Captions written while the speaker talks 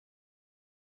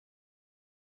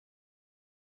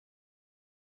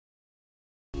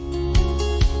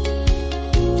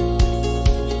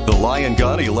Lion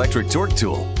Gun electric torque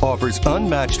tool offers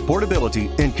unmatched portability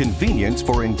and convenience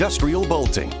for industrial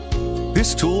bolting.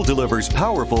 This tool delivers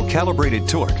powerful calibrated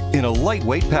torque in a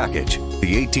lightweight package.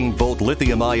 The 18-volt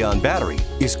lithium-ion battery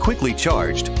is quickly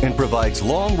charged and provides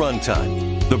long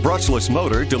runtime. The brushless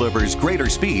motor delivers greater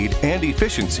speed and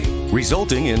efficiency,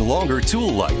 resulting in longer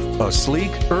tool life. A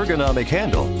sleek, ergonomic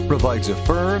handle provides a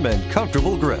firm and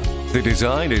comfortable grip. The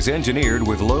design is engineered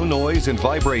with low noise and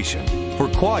vibration for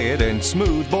quiet and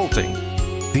smooth bolting.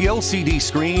 The LCD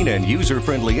screen and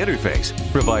user-friendly interface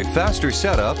provide faster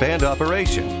setup and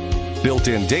operation.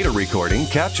 Built-in data recording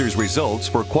captures results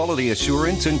for quality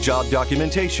assurance and job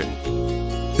documentation.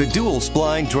 The dual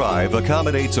spline drive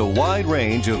accommodates a wide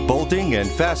range of bolting and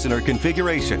fastener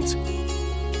configurations.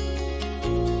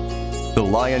 The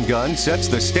Lion Gun sets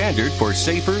the standard for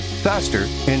safer, faster,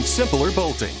 and simpler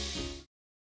bolting.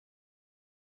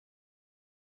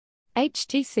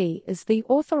 HTC is the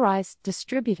authorised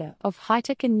distributor of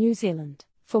HYTORC in New Zealand.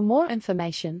 For more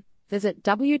information, visit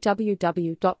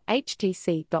www.htc.co.nz.